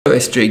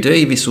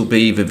SGD, this will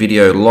be the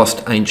video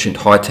Lost Ancient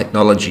High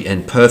Technology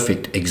and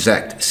Perfect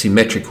Exact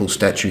Symmetrical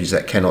Statues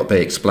That Cannot Be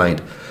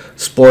Explained.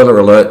 Spoiler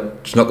alert,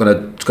 it's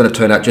going to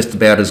turn out just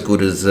about as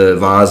good as the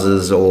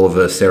vases or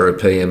the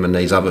Serapeum and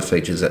these other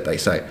features that they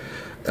say.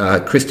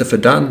 Christopher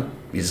Dunn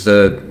is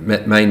the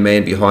main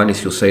man behind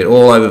this. You'll see it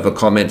all over the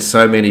comments,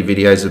 so many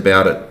videos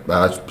about it,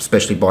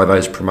 especially by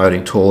those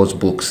promoting tours,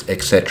 books,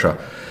 etc.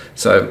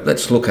 So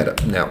let's look at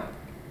it now.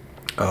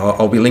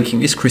 I'll be linking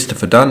this.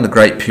 Christopher Dunn, The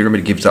Great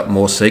Pyramid Gives Up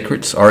More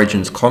Secrets,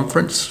 Origins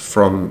Conference,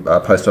 from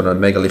posted on a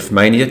Megalith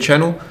Mania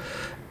channel.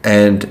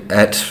 And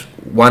at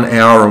 1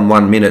 hour and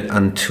 1 minute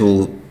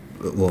until,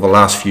 well, the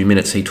last few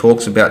minutes he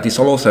talks about this.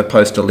 I'll also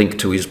post a link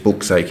to his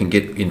book so you can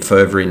get in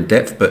further in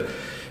depth, but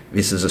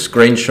this is a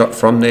screenshot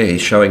from there.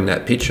 He's showing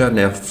that picture.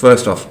 Now,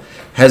 first off,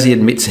 as he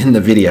admits in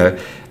the video,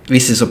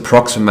 this is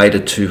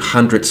approximated to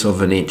hundredths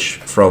of an inch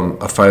from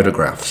a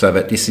photograph, so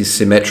that this is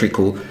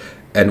symmetrical.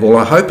 And well,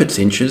 I hope it's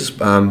inches.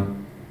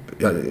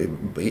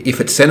 If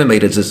it's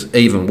centimetres, it's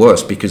even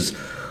worse, because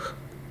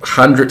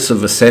hundredths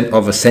of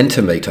a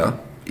centimetre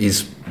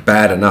is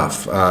bad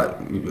enough,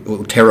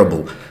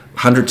 terrible.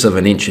 Hundredths of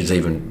an inch is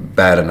even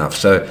bad enough.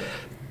 So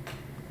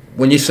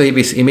when you see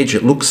this image,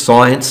 it looks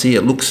sciencey,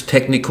 it looks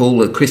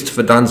technical.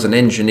 Christopher Dunn's an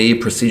engineer,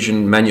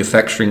 precision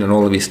manufacturing and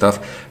all of this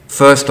stuff.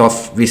 First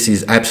off, this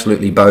is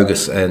absolutely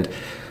bogus, and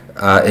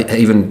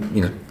even,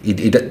 you know,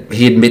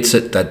 he admits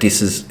it, that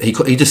this is,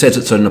 he just says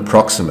it's an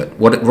approximate.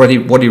 What he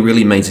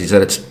really means is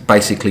that it's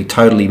basically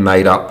totally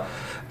made up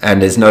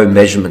and there's no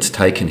measurements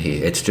taken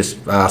here. It's just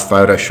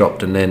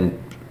photoshopped and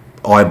then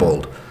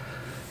eyeballed.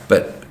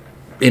 But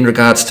in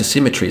regards to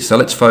symmetry, so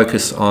let's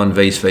focus on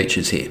these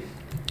features here.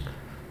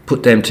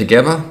 Put them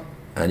together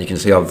and you can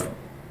see I've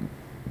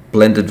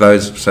blended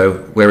those, so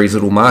where his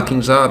little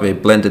markings are, they're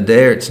blended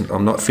there.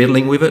 I'm not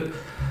fiddling with it.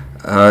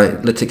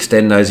 Let's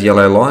extend those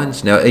yellow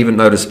lines. Now, even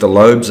notice the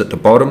lobes at the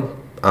bottom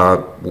are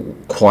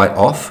quite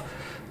off.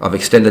 I've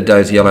extended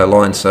those yellow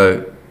lines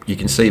so you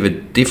can see the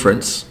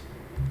difference.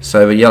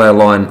 So the yellow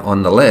line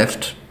on the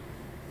left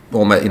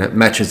almost,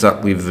 matches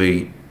up with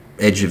the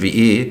edge of the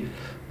ear,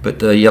 but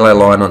the yellow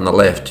line on the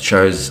left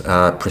shows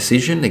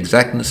precision,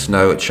 exactness.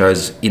 No, it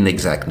shows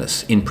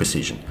inexactness,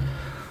 imprecision.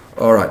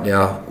 All right,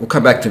 now we'll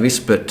come back to this,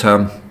 but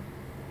the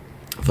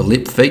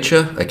lip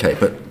feature, okay,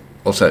 but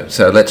also,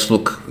 so let's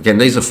look again.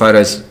 These are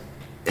photos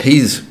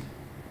he's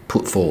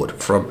put forward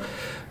from.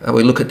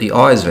 We look at the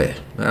eyes there.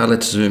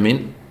 Let's zoom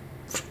in,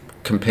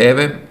 compare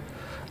them.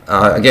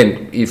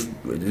 Again, if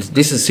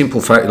this is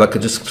simple photo, like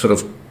just sort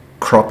of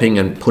cropping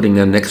and putting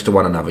them next to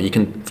one another. You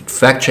can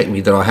fact check me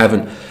that I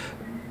haven't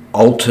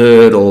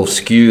altered or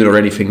skewed or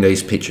anything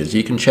these pictures.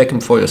 You can check them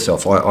for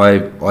yourself.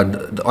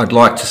 I'd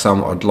like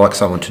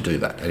someone to do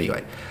that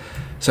anyway.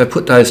 So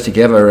put those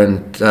together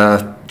and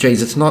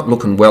geez, it's not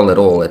looking well at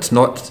all. It's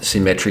not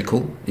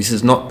symmetrical. This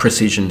is not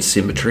precision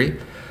symmetry.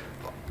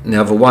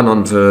 Now the one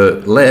on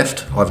the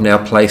left, I've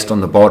now placed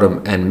on the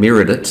bottom and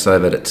mirrored it so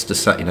that it's the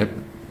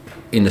same,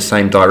 in the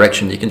same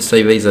direction. You can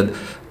see these are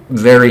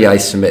very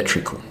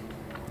asymmetrical,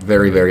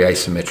 very, very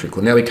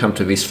asymmetrical. Now we come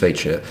to this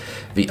feature,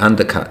 the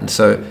undercut, and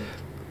so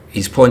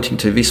he's pointing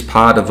to this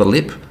part of the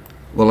lip.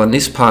 Well, on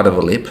this part of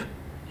the lip,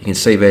 you can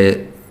see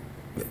there,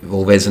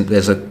 well,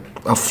 there's a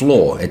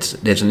flaw.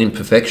 There's an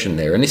imperfection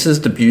there, and this is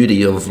the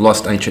beauty of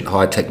Lost Ancient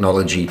High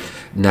Technology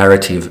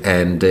narrative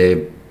and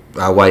their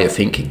way of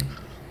thinking.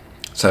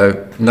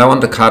 So no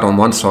undercut on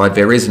one side,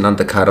 there is an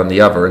undercut on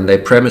the other, and their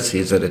premise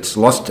is that it's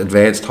Lost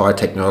Advanced High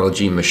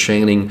Technology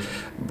machining,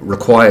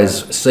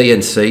 requires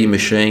CNC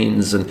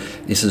machines, and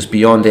this is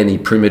beyond any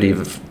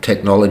primitive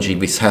technology.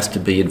 This has to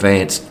be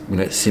advanced,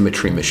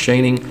 symmetry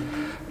machining.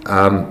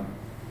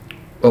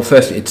 Well,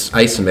 first, it's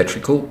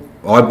asymmetrical.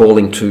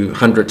 Eyeballing to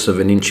hundredths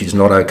of an inch is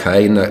not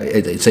okay, and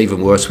it's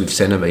even worse with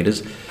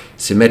centimetres.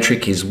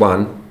 Symmetric is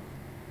one,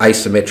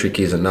 asymmetric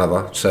is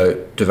another. So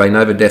do they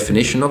know the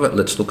definition of it?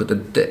 Let's look at the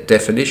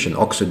definition.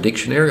 Oxford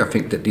Dictionary. I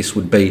think that this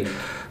would be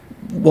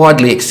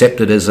widely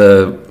accepted as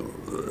a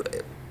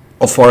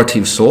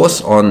authoritative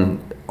source on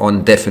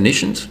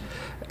definitions,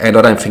 and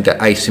I don't think that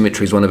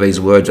asymmetry is one of these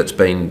words that's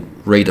been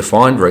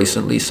redefined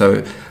recently.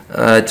 So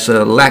it's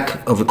a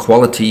lack of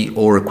equality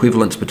or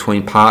equivalence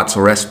between parts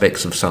or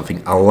aspects of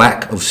something. A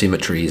lack of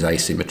symmetry is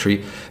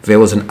asymmetry. There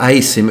was an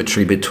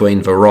asymmetry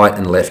between the right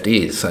and left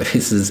ears. So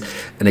this is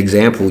an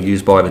example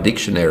used by the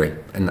dictionary.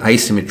 An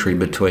asymmetry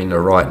between the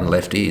right and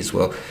left ears.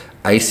 Well,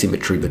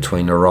 asymmetry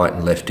between the right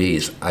and left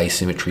ears,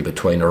 asymmetry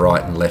between the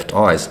right and left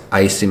eyes,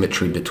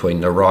 asymmetry between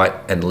the right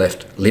and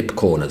left lip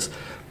corners.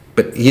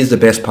 But here's the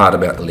best part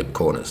about the lip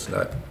corners.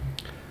 So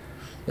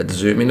let's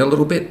zoom in a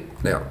little bit.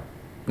 Now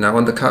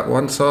undercut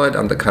one side,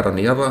 undercut on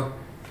the other.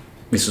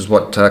 This is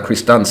what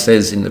Chris Dunn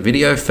says in the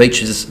video,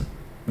 features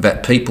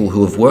that people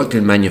who have worked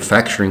in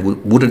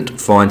manufacturing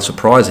wouldn't find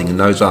surprising, and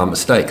those are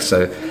mistakes.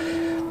 So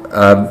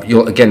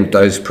again,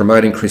 those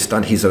promoting Chris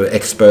Dunn, he's an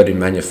expert in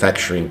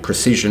manufacturing,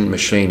 precision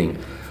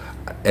machining,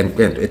 and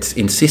it's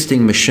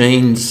insisting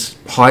machines,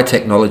 high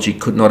technology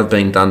could not have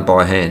been done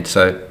by hand.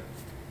 So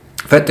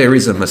that there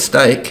is a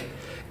mistake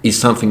is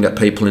something that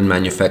people in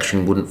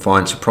manufacturing wouldn't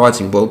find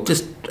surprising. Well,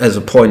 just as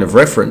a point of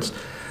reference,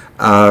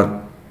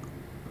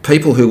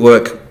 people who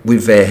work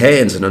with their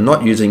hands and are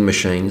not using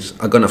machines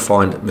are going to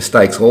find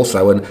mistakes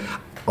also, and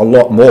a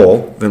lot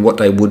more than what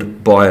they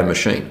would by a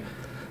machine.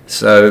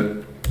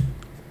 So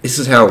this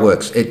is how it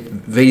works.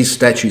 These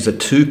statues are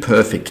too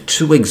perfect,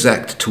 too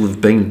exact to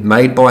have been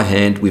made by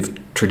hand with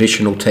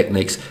traditional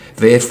techniques,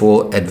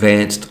 therefore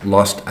advanced,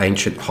 lost,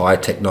 ancient, high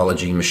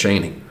technology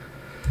machining.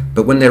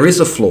 But when there is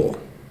a flaw,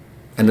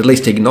 and at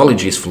least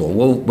acknowledge this flaw,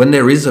 well, when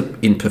there is an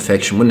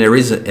imperfection, when there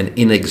is an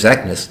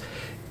inexactness,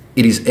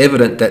 it is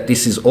evident that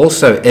this is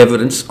also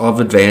evidence of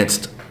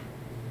advanced,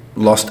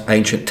 lost,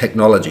 ancient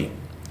technology.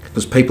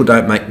 Because people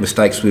don't make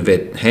mistakes with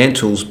their hand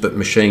tools, but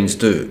machines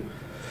do.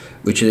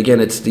 Which, again,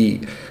 it's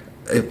the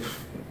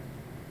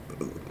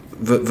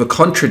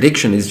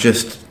contradiction is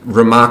just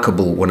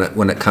remarkable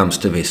when it comes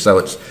to this. So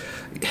it's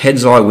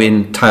heads I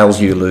win,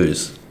 tails you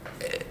lose.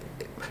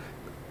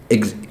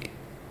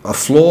 A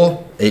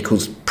flaw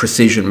equals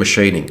precision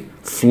machining.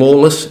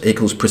 Flawless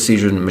equals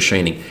precision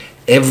machining.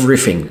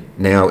 Everything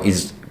now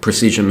is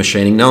precision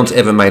machining. No one's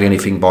ever made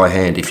anything by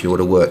hand if you were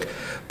to work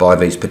by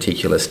these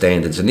particular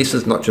standards. And this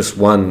is not just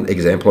one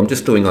example. I'm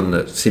just doing on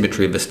the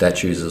symmetry of the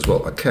statues as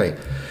well. Okay,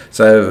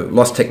 so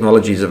Lost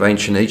Technologies of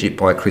Ancient Egypt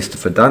by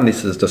Christopher Dunn.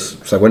 This is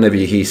just, so whenever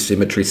you hear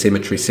symmetry,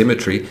 symmetry,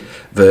 symmetry,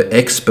 the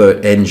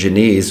expert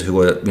engineers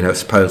who are,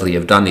 supposedly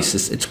have done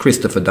this, it's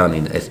Christopher Dunn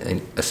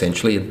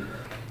essentially. And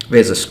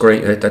there's a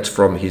screen, that's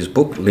from his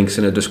book, links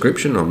in the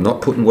description. I'm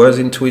not putting words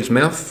into his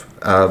mouth.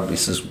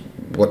 This is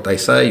what they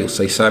say. You'll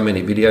see so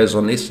many videos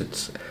on this.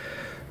 It's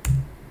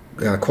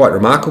quite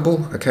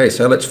remarkable. Okay,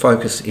 so let's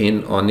focus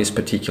in on this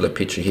particular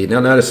picture here. Now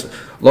notice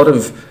a lot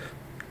of,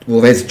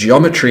 well, there's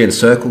geometry and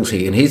circles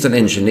here, and he's an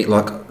engineer,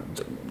 like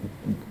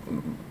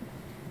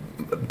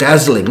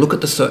dazzling. Look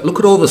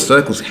at all the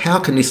circles. How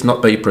can this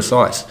not be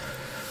precise?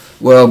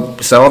 Well,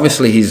 so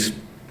obviously he's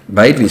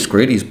made this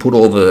grid, he's put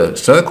all the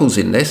circles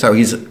in there, so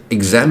he's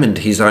examined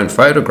his own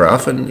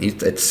photograph, and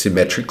it's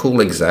symmetrical,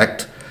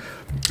 exact.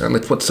 And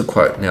what's the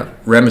quote? Now,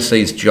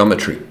 Ramesses'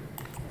 geometry,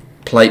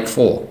 plate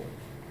 4.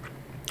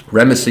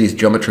 Ramesses'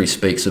 geometry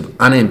speaks of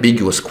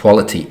unambiguous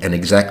quality and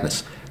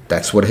exactness.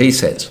 That's what he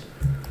says.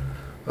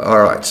 All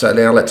right, so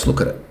now let's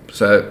look at it.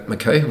 So,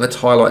 okay, let's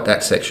highlight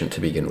that section to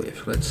begin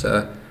with. Let's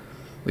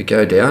we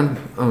go down.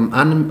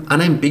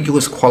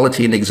 Unambiguous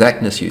quality and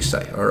exactness, you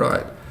say. All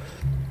right.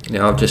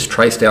 Now I've just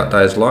traced out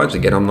those lines.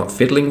 Again, I'm not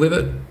fiddling with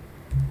it.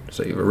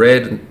 So you have a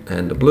red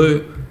and a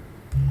blue.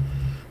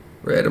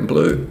 Red and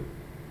blue.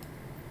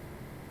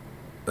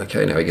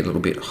 Okay, now we get a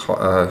little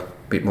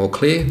bit more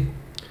clear.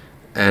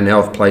 And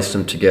now I've placed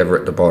them together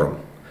at the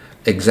bottom.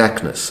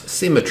 Exactness,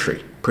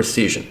 symmetry,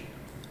 precision.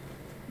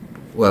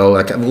 Well,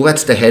 okay, well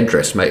that's the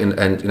headdress, mate.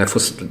 And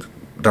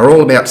they're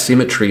all about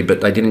symmetry,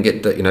 but they didn't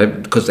get the,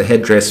 because the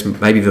headdress,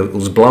 maybe it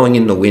was blowing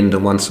in the wind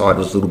and one side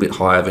was a little bit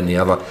higher than the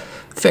other.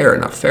 Fair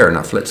enough, fair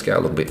enough. Let's go a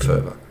little bit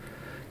further.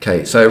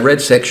 Okay, so red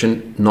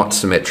section, not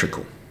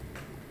symmetrical.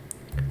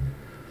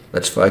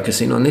 Let's focus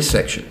in on this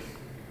section.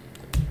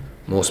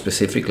 More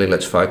specifically,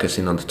 let's focus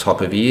in on the top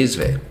of the ears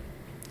there.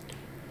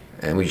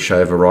 And we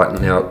show the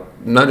right. Now,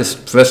 notice,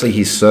 firstly,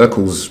 his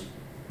circles,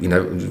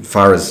 as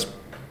far as,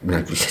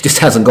 he just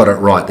hasn't got it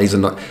right. These are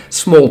not,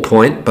 small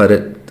point, but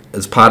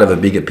as part of a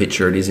bigger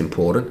picture, it is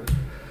important.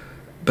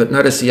 But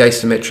notice the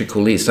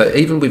asymmetrical ear. So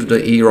even with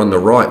the ear on the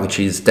right, which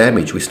is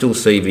damaged, we still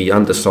see the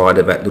underside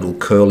of that little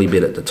curly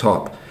bit at the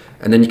top.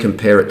 And then you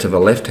compare it to the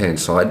left-hand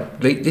side.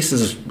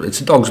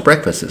 It's a dog's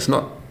breakfast. It's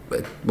not,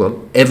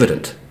 well,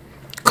 evident,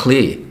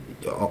 clear.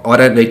 I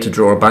don't need to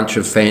draw a bunch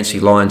of fancy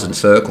lines and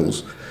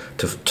circles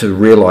to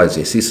realise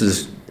this. This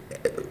is,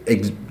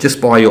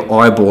 just by your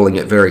eyeballing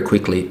it very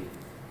quickly,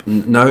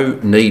 no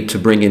need to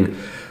bring in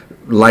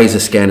laser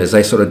scanners.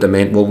 They sort of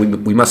demand, well,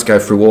 we must go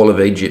through all of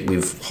Egypt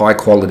with high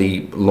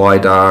quality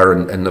LiDAR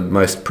and the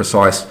most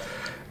precise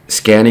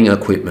scanning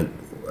equipment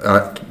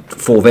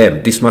for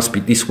them.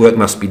 This work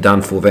must be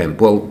done for them.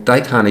 Well,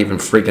 they can't even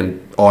friggin'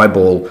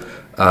 eyeball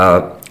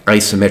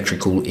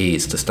asymmetrical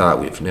ears to start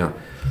with. Now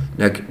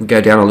we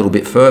go down a little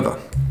bit further.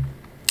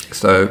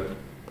 So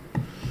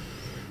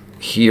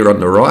here on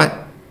the right,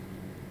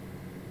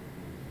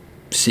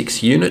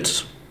 6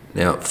 units.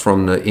 Now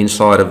from the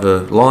inside of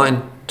the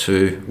line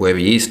to where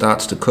the ear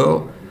starts to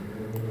curl,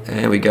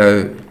 and we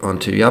go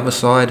onto the other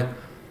side,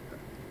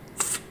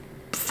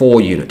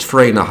 4 units,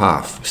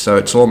 3.5. So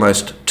it's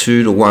almost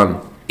 2 to 1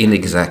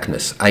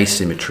 inexactness,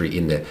 asymmetry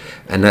in there,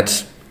 and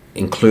that's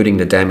including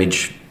the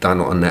damage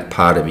done on that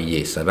part of the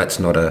ear. So that's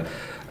not a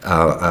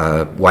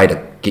way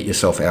to get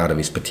yourself out of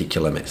this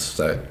particular mess.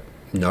 So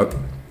nope.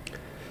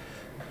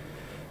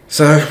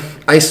 So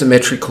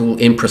asymmetrical,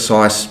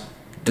 imprecise,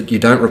 that you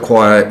don't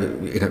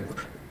require,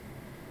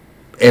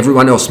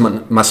 everyone else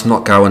must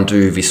not go and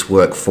do this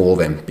work for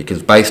them,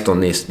 because based on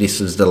this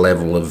is the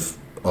level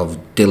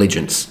of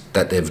diligence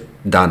that they've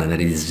done, and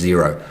it is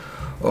 0.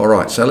 All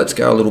right, so let's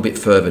go a little bit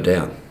further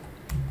down.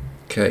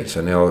 Okay, so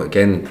now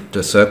again,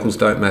 the circles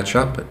don't match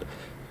up, but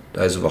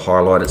those are the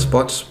highlighted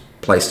spots.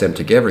 place them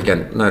together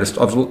again. Notice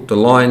the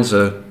lines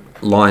are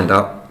lined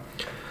up,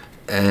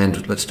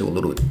 and let's do a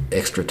little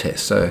extra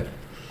test. So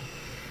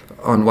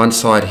on one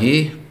side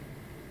here,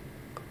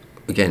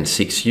 again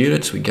 6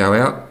 units, we go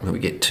out and we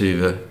get to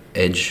the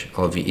edge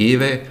of the ear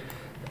there,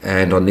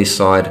 and on this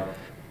side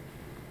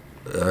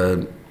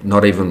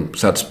not even,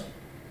 so it's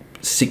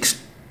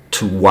 6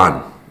 to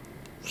 1,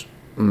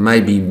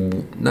 maybe,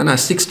 no,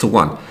 6 to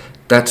 1.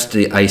 That's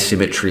the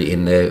asymmetry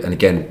in there, and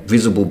again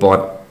visible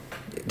by,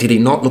 did he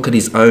not look at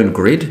his own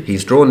grid?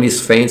 He's drawn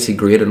this fancy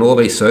grid and all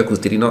these circles.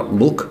 Did he not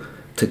look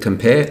to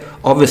compare?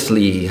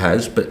 Obviously he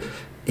has, but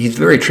he's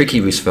very tricky,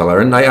 this fella,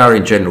 and they are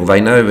in general. They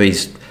know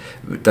these,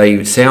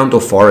 they sound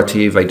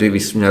authoritative, they do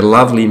this, you know,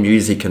 lovely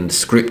music and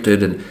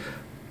scripted and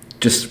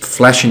just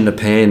flash in the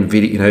pan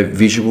video, you know,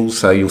 visuals.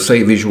 So you'll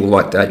see a visual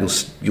like that,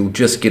 you'll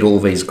just get all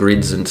these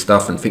grids and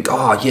stuff and think,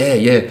 oh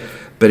yeah.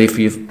 But if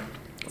you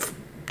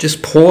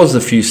just pause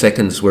a few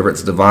seconds, whether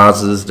it's the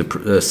vases, the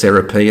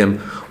Serapeum,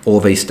 or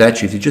these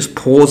statues, you just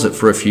pause it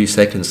for a few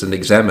seconds and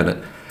examine it,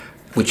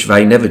 which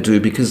they never do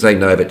because they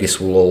know that this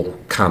will all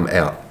come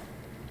out.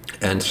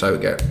 And so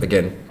we go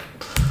again.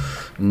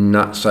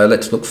 No, so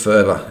let's look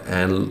further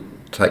and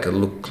take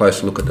a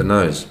closer look at the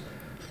nose.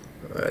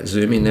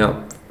 Zoom in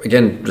now.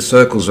 Again, the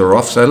circles are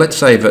off. So let's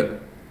say that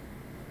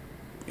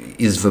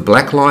is the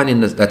black line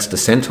in that's the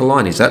center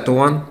line. Is that the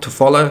one to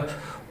follow,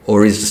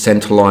 or is the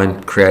center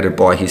line created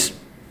by his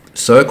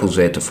circles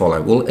there to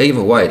follow? Well,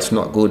 either way, it's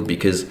not good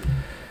because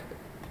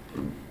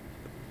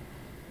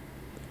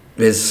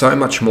there's so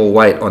much more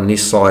weight on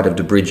this side of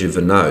the bridge of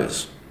the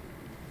nose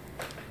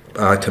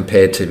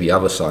compared to the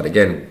other side.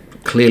 Again,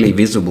 clearly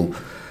visible.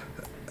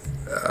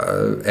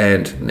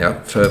 And now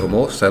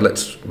furthermore, so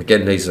let's,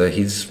 again, these are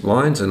his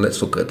lines, and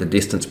let's look at the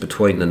distance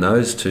between the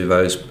nose to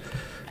those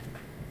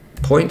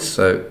points.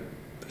 So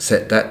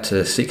set that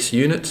to 6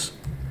 units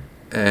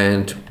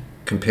and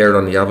compare it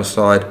on the other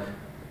side,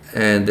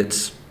 and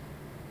it's,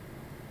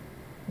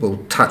 will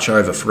touch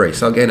over 3.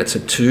 So again, it's a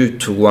 2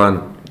 to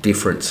 1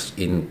 difference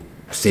in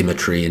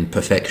symmetry and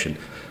perfection.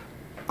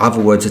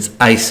 Other words, it's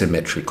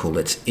asymmetrical,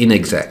 it's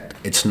inexact,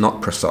 it's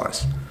not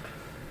precise.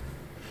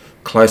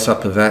 Close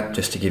up of that,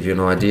 just to give you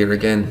an idea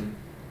again.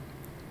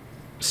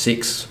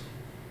 6,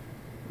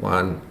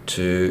 1,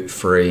 2,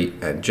 3,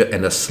 and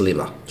a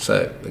sliver.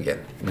 So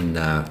again,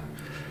 no,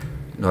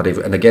 not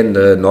even. And again,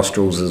 the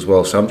nostrils as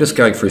well. So I'm just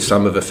going through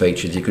some of the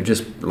features. You could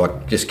just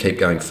keep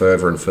going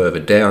further and further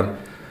down.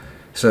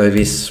 So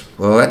this,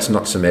 well, that's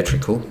not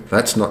symmetrical.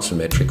 That's not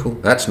symmetrical.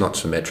 That's not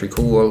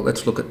symmetrical. Well,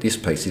 let's look at this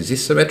piece. Is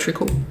this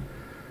symmetrical?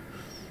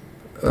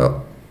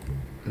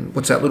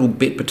 What's that little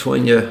bit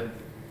between your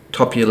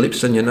top of your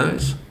lips and your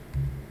nose?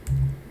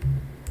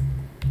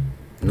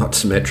 Not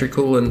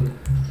symmetrical. And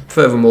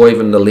furthermore,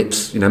 even the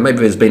lips, you know, maybe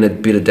there's been a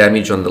bit of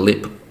damage on the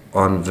lip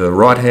on the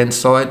right hand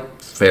side,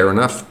 fair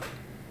enough,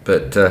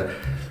 but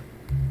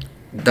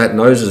that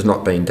nose has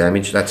not been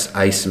damaged. That's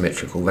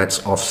asymmetrical,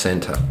 that's off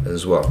center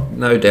as well,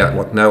 no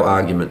doubt, no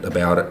argument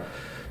about it.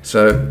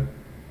 So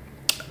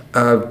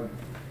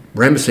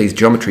Ramesses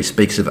geometry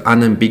speaks of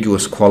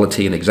unambiguous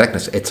quality and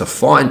exactness. It's a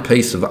fine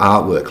piece of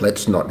artwork.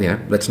 Let's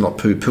not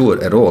poo-poo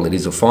it at all. It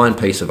is a fine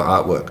piece of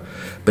artwork.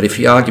 But if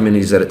the argument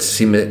is that it's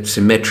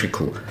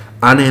symmetrical,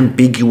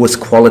 unambiguous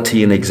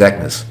quality and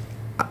exactness,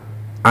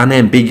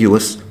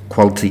 unambiguous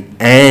quality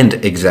and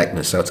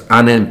exactness. So it's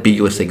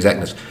unambiguous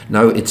exactness.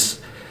 No, it's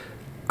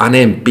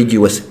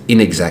unambiguous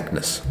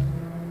inexactness.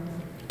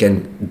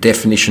 Again,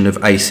 definition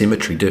of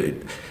asymmetry.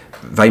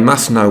 They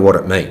must know what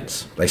it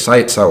means. They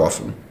say it so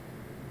often.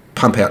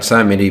 Pump out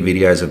so many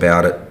videos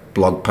about it,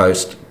 blog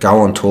posts,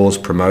 go on tours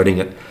promoting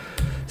it.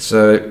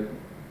 So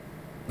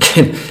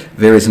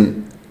there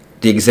isn't,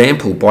 the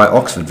example by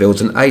Oxford, there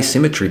was an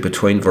asymmetry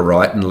between the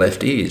right and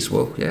left ears.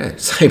 Well, yeah,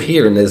 same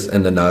here, and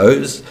the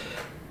nose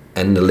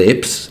and the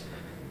lips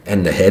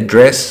and the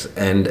headdress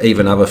and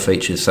even other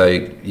features. So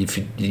if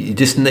you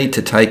just need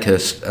to take a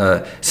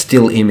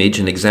still image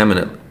and examine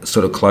it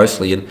sort of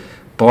closely, and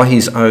by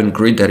his own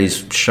grid that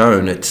is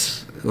shown,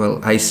 it's,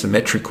 well,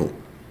 asymmetrical.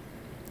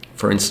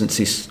 For instance,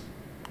 this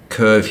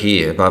curve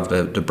here above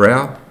the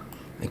brow,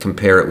 and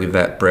compare it with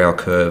that brow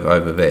curve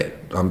over there.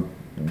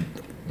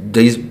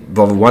 The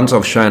ones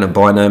I've shown are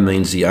by no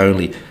means the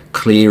only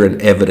clear and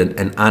evident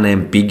and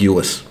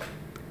unambiguous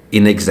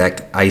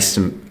inexact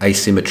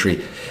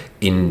asymmetry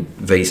in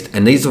these,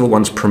 and these are the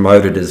ones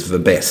promoted as the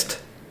best.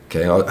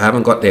 Okay, I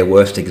haven't got their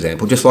worst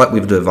example, just like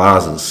with the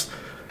vases.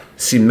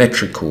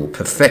 Symmetrical,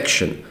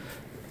 perfection.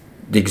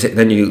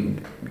 Then you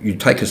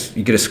get a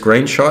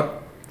screenshot,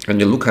 and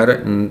you look at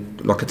it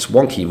and like it's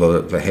wonky.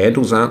 The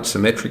handles aren't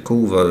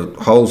symmetrical, the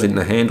holes in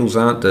the handles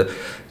aren't.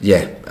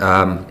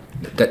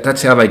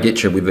 That's how they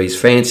get you with these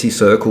fancy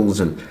circles,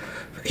 and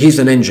he's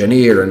an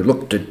engineer and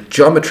look, the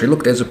geometry,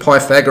 look, there's a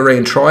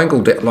Pythagorean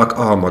triangle. Like,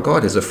 oh my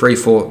God, there's a 3,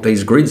 4,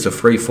 these grids are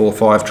 3, 4,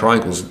 5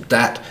 triangles.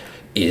 That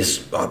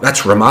is,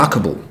 that's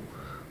remarkable.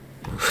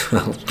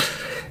 Well,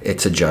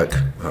 it's a joke.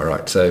 All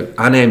right, so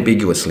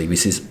unambiguously,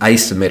 this is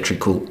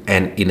asymmetrical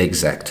and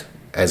inexact.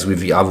 As with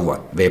the other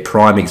one, they're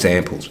prime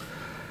examples.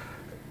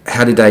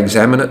 How did they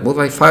examine it? Well,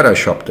 they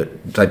photoshopped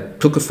it. They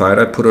took a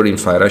photo, put it in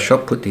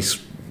Photoshop, put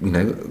this,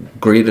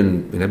 grid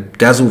and,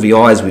 dazzle the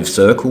eyes with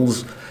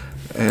circles.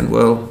 And,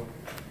 well,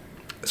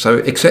 so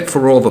except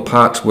for all the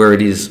parts where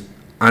it is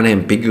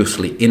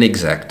unambiguously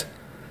inexact,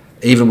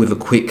 even with a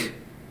quick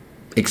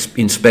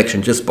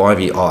inspection just by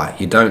the eye,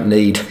 you don't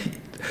need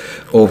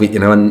all the,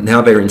 and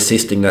now they're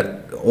insisting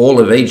that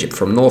all of Egypt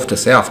from north to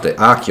south, the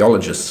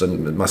archaeologists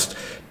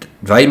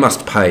they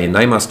must pay and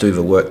they must do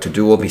the work to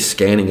do all this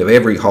scanning of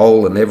every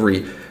hole and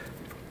every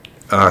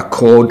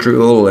core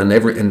drill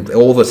and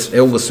all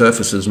the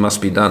surfaces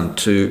must be done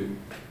to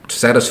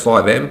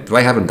satisfy them.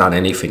 They haven't done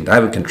anything. They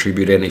haven't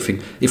contributed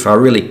anything. If I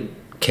really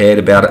cared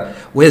about it,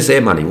 where's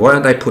their money? Why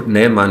aren't they putting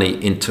their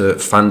money into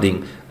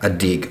funding a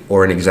dig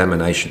or an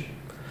examination?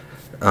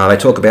 They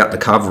talk about the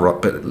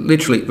cover-up, but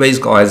literally these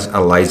guys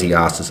are lazy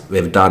asses.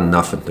 They've done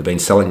nothing. They've been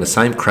selling the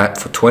same crap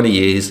for 20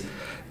 years.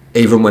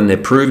 Even when they're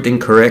proved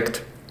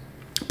incorrect,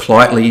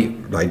 politely,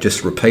 they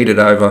just repeat it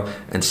over,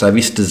 and so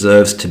this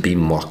deserves to be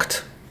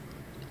mocked.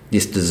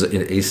 This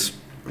is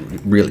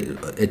really,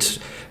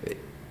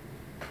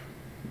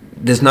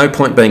 there's no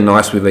point being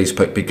nice with these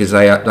people because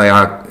they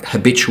are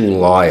habitual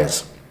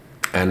liars,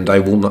 and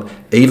they will not,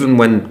 even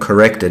when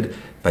corrected,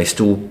 they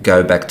still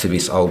go back to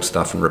this old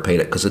stuff and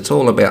repeat it because it's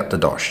all about the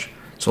dosh.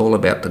 It's all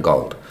about the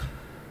gold.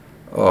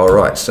 All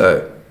right,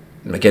 so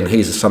again,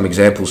 here's some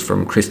examples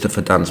from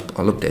Christopher Dunn's.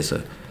 Oh, look, there's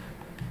a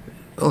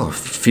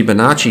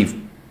Fibonacci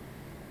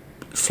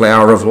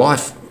flower of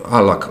life.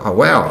 Oh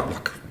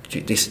wow,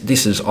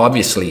 this is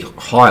obviously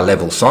high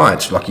level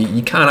science. Like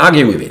you can't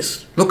argue with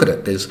this. Look at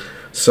it. There's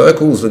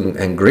circles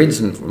and grids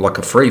and like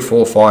a 3,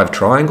 4, 5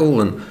 triangle,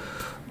 and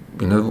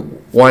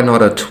why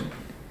not a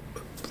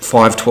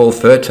 5, 12,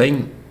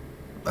 13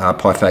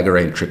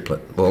 Pythagorean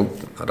triplet? Well,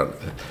 I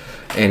don't know.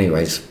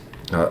 Anyways,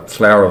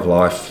 flower of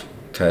life.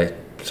 Okay,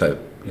 so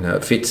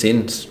it fits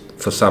in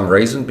for some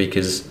reason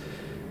because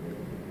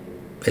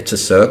it's a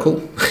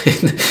circle.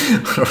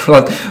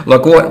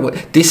 like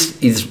what? This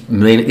is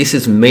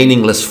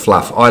meaningless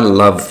fluff. I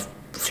love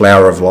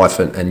flower of life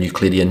and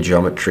Euclidean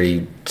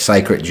geometry,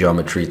 sacred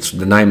geometry. It's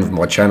the name of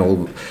my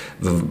channel.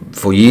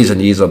 For years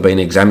and years, I've been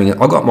examining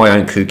it. I got my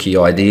own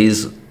kooky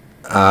ideas.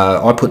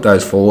 I put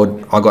those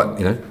forward. I got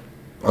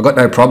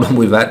no problem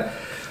with that.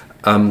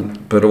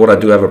 But what I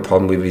do have a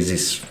problem with is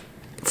this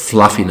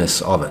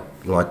fluffiness of it.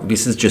 Like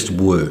this is just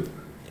woo.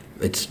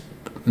 It's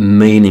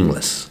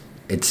meaningless.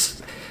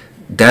 It's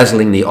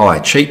dazzling the eye.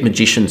 Cheap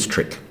magician's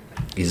trick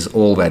is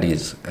all that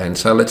is. And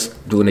so let's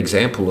do an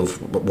example of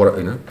what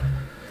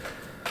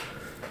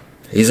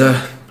Here's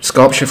a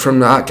sculpture from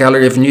the Art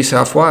Gallery of New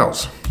South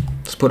Wales.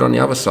 Let's put it on the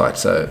other side.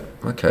 So,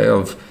 okay,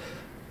 of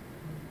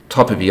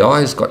top of the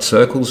eye has got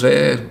circles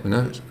there,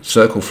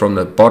 circle from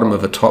the bottom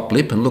of the top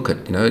lip, and look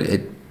at,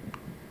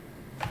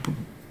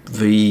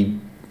 the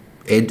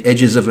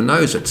edges of the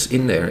nose, it's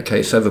in there.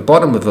 Okay, so the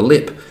bottom of the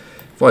lip,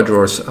 if I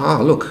draw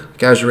look,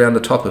 goes around the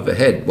top of the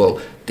head. Well,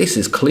 this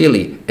is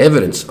clearly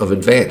evidence of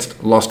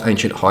advanced, lost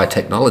ancient high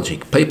technology.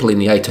 People in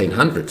the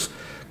 1800s,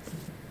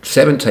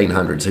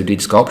 1700s who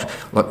did sculpture,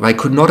 like they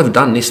could not have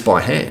done this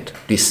by hand.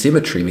 This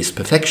symmetry, this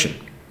perfection,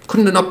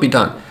 couldn't it not be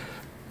done?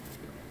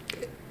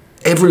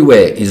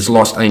 Everywhere is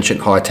lost ancient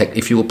high tech.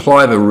 If you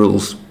apply the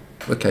rules,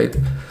 okay,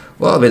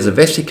 well, there's a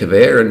vesica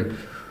there, and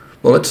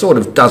well, it sort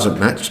of doesn't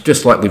match,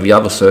 just like with the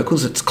other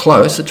circles. It's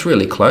close, it's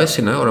really close,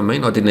 you know what I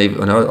mean? I didn't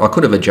even, I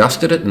could have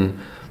adjusted it and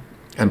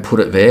put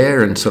it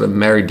there and sort of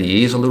married the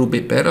ears a little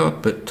bit better,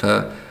 but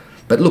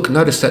look,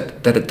 notice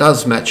that it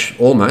does match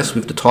almost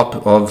with the top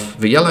of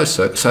the yellow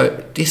circle.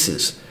 So this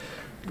is,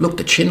 look,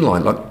 the chin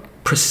line, like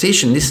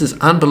precision, this is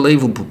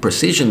unbelievable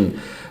precision.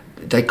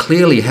 They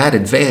clearly had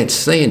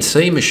advanced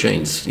CNC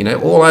machines,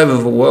 all over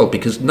the world,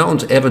 because no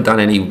one's ever done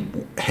any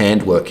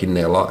handwork in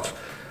their life.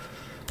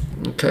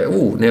 Okay,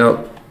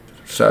 now,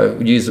 so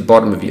we use the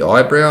bottom of the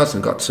eyebrows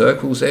and got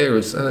circles there.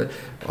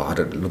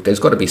 Look, there's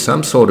got to be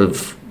some sort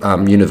of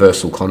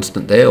universal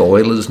constant there,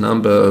 Euler's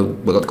number,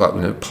 we've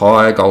got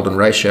pi, golden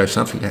ratio,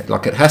 something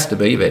like it has to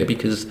be there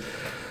because,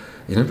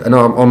 and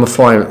I'm a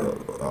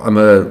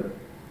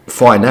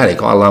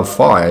phi-natic. I love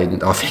phi,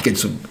 and I think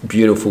it's a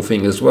beautiful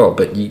thing as well,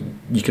 but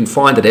you can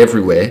find it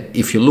everywhere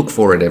if you look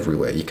for it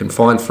everywhere. You can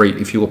find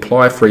if you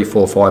apply 3,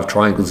 4, 5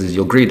 triangles as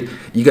your grid,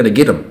 you're going to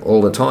get them all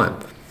the time.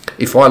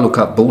 If I look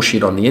up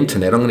bullshit on the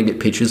internet, I'm going to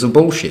get pictures of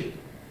bullshit.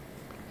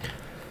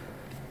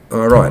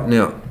 All right,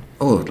 now,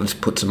 let's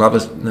put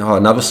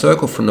another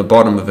circle from the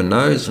bottom of the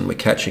nose, and we're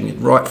catching it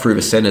right through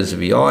the centres of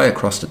the eye,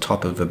 across the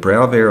top of the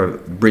brow there, a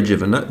bridge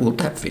of a nose. Well,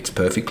 that fits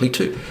perfectly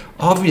too.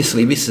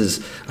 Obviously, this is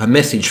a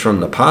message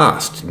from the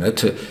past,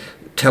 to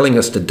telling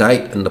us the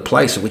date and the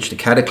place at which the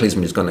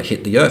cataclysm is going to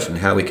hit the earth and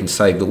how we can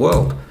save the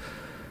world.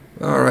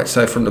 All right,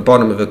 so from the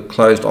bottom of the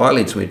closed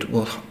eyelids,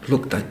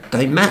 look,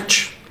 they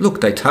match. Look,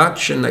 they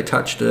touch, and they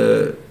touch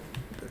the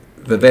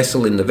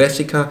vessel in the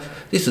vesica.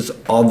 This is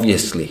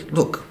obviously,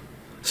 look,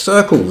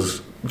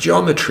 circles,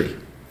 geometry,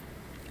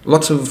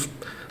 lots of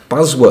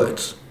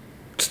buzzwords.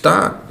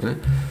 Start,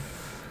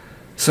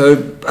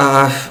 So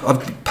I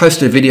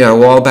posted a video a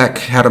while back,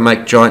 how to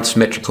make giant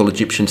symmetrical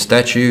Egyptian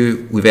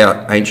statue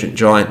without ancient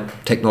giant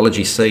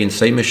technology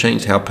CNC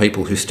machines, how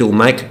people who still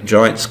make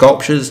giant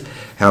sculptures,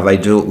 how they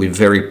do it with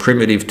very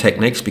primitive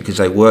techniques because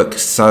they work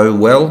so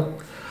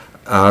well.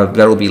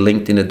 That'll be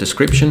linked in the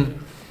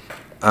description.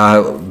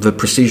 The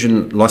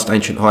precision lost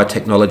ancient high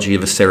technology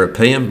of a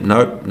Serapeum.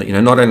 No,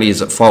 not only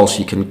is it false,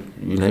 you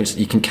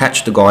can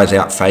catch the guys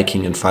out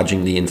faking and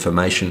fudging the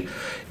information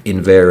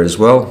in there as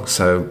well.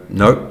 So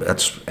no,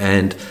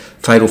 and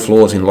fatal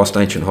flaws in lost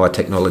ancient high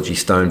technology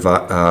stone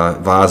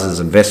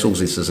vases and vessels.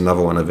 This is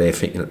another one of their.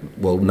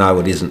 Well, no,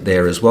 it isn't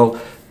there as well.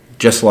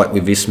 Just like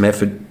with this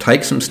method,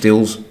 take some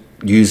stills,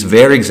 use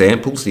their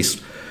examples.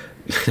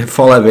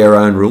 Follow their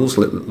own rules.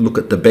 Look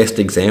at the best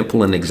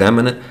example and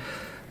examine it.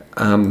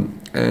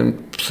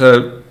 And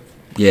so,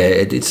 yeah,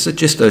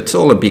 it's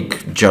all a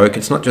big joke.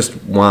 It's not just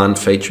one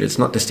feature. It's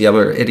not just the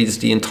other. It is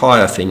the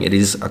entire thing. It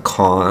is a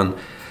con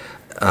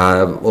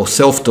or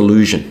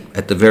self-delusion.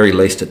 At the very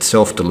least, it's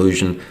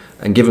self-delusion.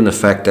 And given the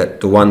fact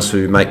that the ones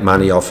who make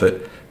money off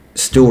it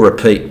still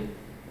repeat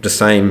the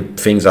same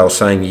things they were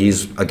saying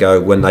years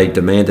ago when they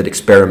demanded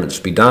experiments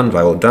be done,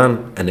 they were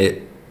done, and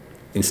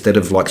instead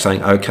of like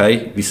saying,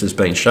 okay, this has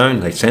been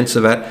shown, they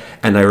censor that,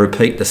 and they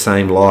repeat the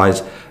same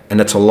lies. And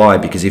that's a lie,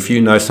 because if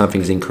you know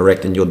something's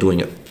incorrect and you're doing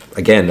it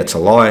again, that's a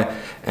lie.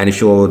 And if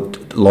you're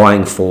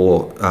lying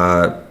for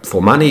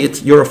money,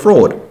 you're a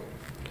fraud.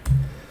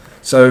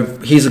 So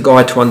here's a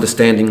guide to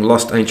understanding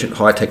lost ancient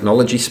high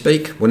technology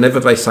speak. Whenever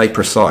they say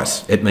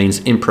precise, it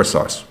means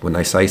imprecise. When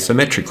they say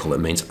symmetrical,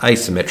 it means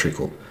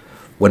asymmetrical.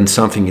 When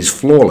something is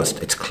flawless,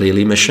 it's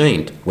clearly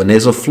machined. When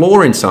there's a flaw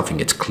in something,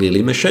 it's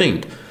clearly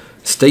machined.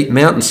 Steep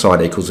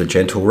mountainside equals a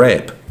gentle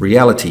ramp.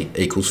 Reality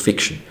equals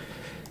fiction.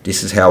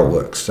 This is how it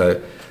works.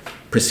 So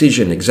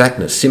precision,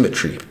 exactness,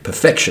 symmetry,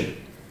 perfection.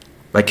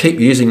 They keep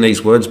using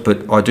these words,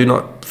 but I do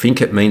not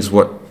think it means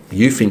what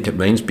you think it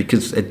means,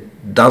 because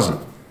it doesn't.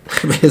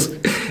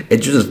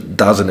 It just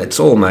doesn't. It's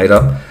all made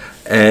up.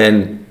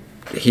 And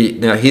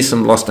now here's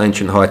some lost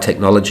ancient high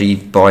technology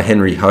by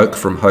Henry Hoke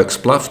from Hoke's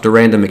Bluff, the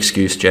random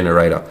excuse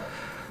generator.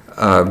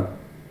 So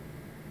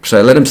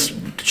let them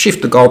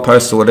shift the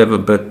goalposts or whatever,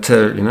 but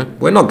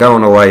we're not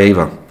going away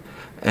either.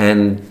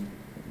 And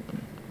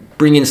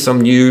bring in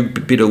some new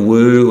bit of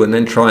woo and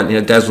then try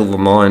and dazzle the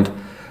mind.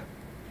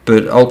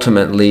 But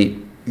ultimately,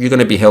 you're going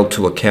to be held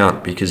to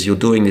account because you're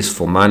doing this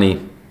for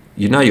money.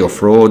 You know you're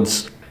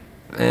frauds,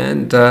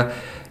 and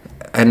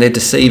they're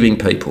deceiving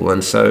people.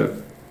 And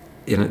so,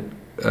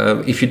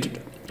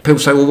 people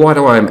say, well, why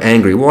do I am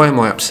angry? Why am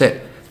I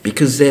upset?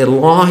 Because they're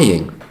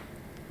lying.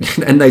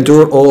 And they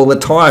do it all the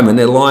time, and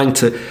they're lying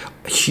to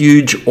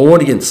huge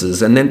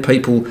audiences, and then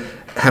people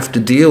have to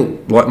deal,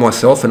 like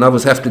myself and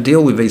others have to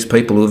deal with these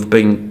people who have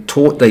been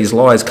taught these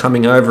lies,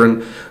 coming over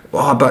and,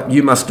 oh, but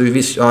you must do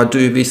this, I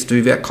do this,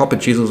 do that, copper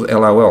chisels,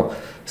 LOL.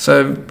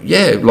 So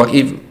yeah, like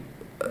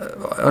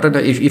I don't know,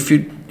 if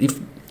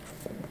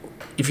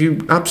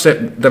you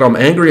upset that I'm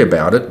angry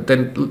about it,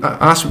 then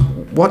ask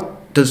what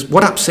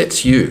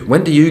upsets you?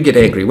 When do you get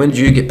angry? When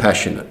do you get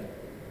passionate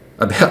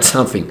about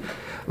something?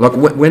 Like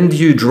when do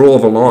you draw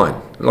the line?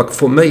 Like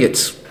for me,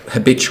 it's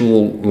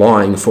habitual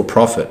lying for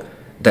profit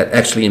that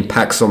actually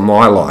impacts on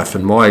my life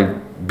and my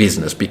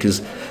business,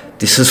 because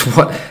this is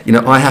what,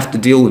 I have to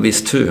deal with this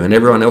too, and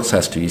everyone else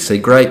has to. You see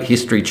great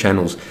history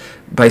channels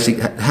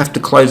basically have to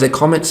close their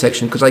comment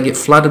section because they get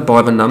flooded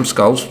by the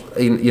numbskulls,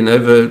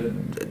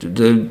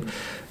 the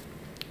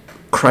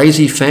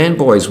crazy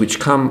fanboys which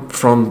come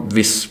from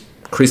this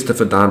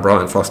Christopher Dunn,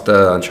 Brian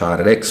Foster,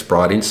 Uncharted X,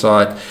 Bright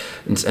Insight,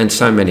 and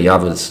so many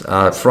others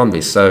from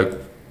this. So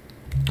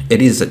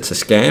it's a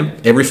scam.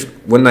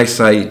 When they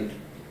say,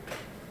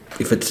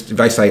 if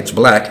they say it's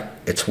black,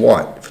 it's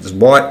white. If it's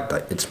white,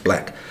 it's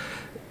black.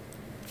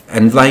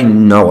 And they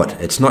know it.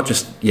 It's not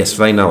just, yes,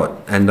 they know it.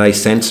 And they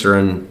censor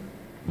and,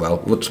 well,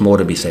 what's more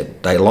to be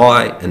said? They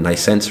lie and they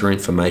censor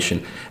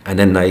information, and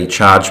then they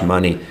charge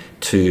money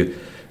to,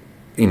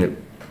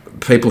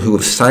 people who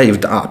have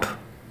saved up,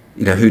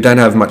 who don't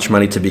have much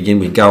money to begin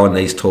with, go on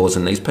these tours,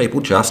 and these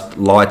people just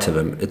lie to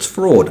them. It's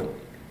fraud.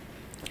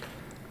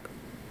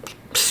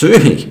 Sue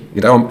me.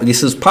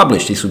 This is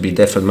published. This would be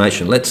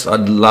defamation.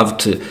 I'd love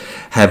to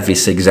have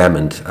this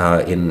examined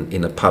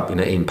in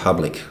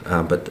public.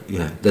 But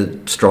the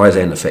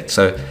Streisand effect.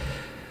 So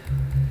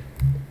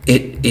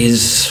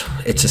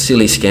it's a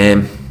silly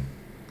scam,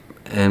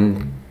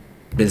 and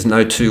there's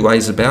no two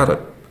ways about it.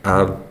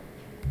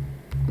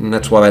 And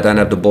that's why they don't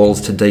have the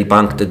balls to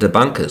debunk the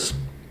debunkers.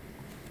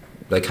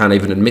 They can't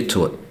even admit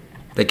to it.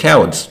 They're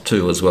cowards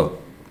too, as well.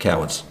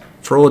 Cowards,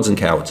 frauds, and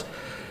cowards.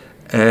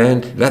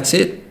 And that's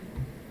it.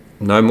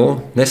 No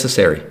more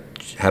necessary.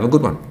 Have a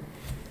good one.